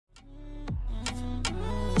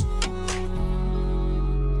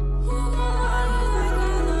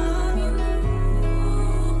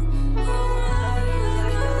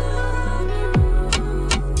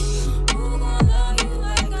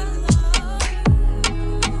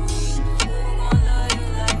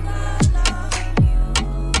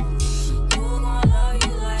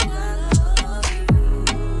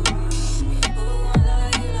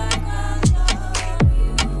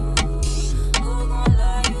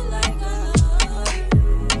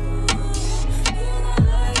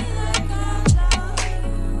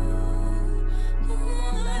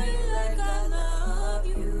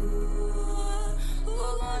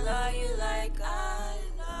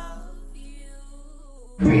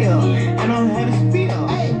Real, and I'm having spill.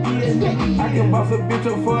 I can boss a bitch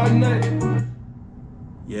up for a nut.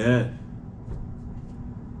 Yeah.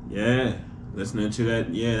 Yeah. Listening to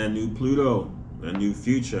that, that new Pluto. That new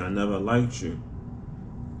Future. I Never Liked You.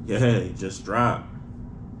 Yeah, it just dropped.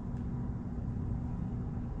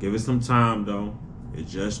 Give it some time though. It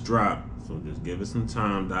just dropped. So just give it some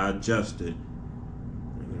time to digest it.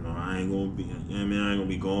 You know, I ain't gonna be, I ain't gonna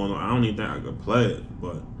be going on. I don't even think I could play it,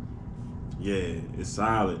 but yeah, it's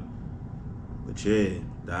solid. But yeah,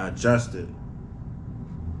 digest it.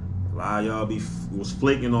 A lot of y'all was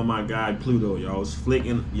flicking on my guy Pluto. Y'all was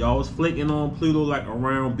flicking on Pluto like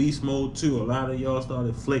around Beast Mode 2. A lot of y'all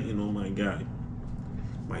started flicking on my guy.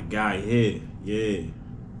 My guy here, yeah.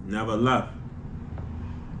 Never left.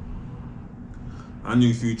 I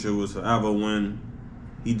knew Future was forever when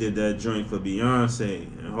he did that joint for Beyonce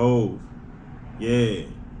and Hove. Yeah.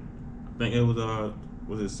 I think it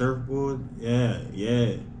was it Surfboard?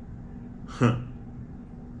 Yeah. Huh.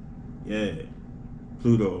 Yeah.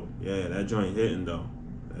 Pluto. Yeah, that joint hitting though.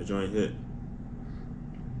 That joint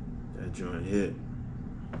hit.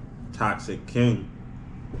 Toxic King.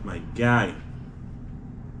 My guy.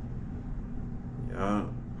 Yeah.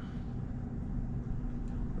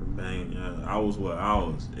 Bang, yeah. It was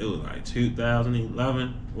like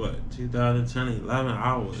 2011. What? 2010, 11.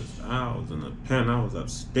 I was in the pen. I was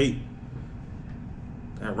upstate.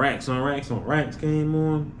 That Racks on Racks came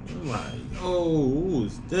on. I'm like, oh,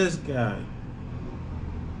 who's this guy?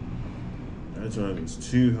 That joint was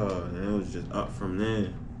too hard, and it was just up from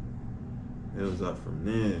there. It was up from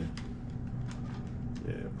there.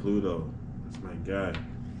 Yeah, Pluto. That's my guy.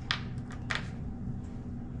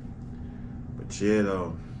 But yeah,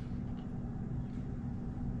 though.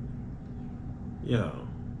 Yo,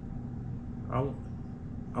 I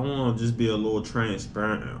want to just be a little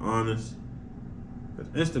transparent and honest. Cause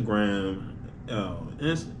Instagram,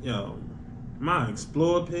 my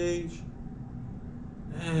Explore page,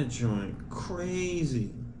 that joint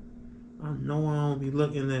crazy. I know I don't be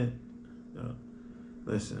looking at.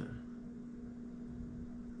 Listen.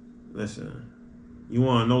 You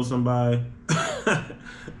want to know somebody?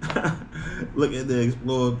 Look at the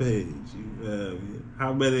Explore page.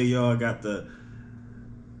 How many of y'all got the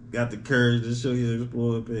courage to show your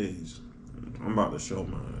Explore page? I'm about to show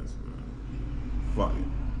mine. Fuck it.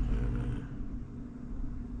 Yeah, man.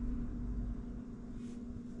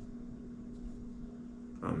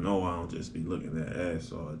 I know I don't just be looking at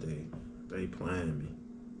ass all day. They playing me.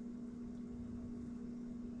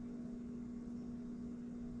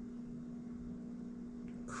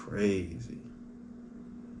 Crazy.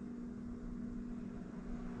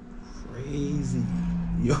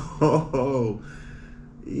 Yo,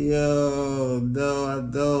 no, I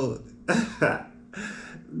don't.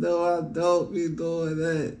 No, I don't be doing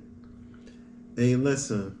that. Hey,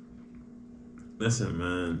 listen,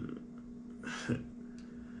 man.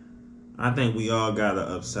 I think we all got an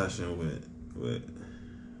obsession with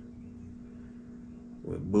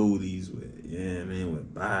booties,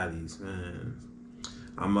 with bodies, man.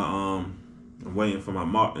 I'm waiting for my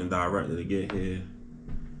marketing director to get here.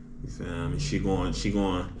 You feel me? She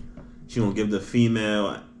gonna give the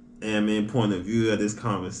female point of view of this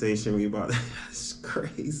conversation we about. That's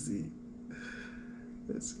crazy.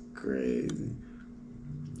 That's crazy.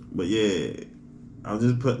 But yeah, I'll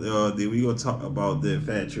just put we gonna talk about the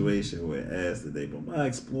infatuation with ass today. But my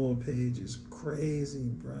Explore page is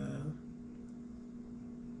crazy, bruh.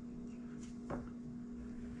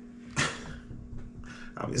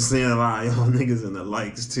 I've been seeing a lot of y'all niggas in the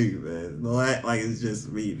likes too, man. Don't act like it's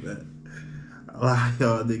just me, man. A lot of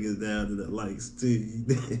y'all niggas down to the likes too.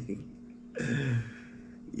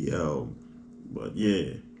 Yo, but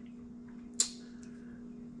yeah.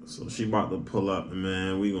 So she about to pull up,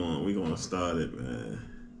 man. We gonna start it, man.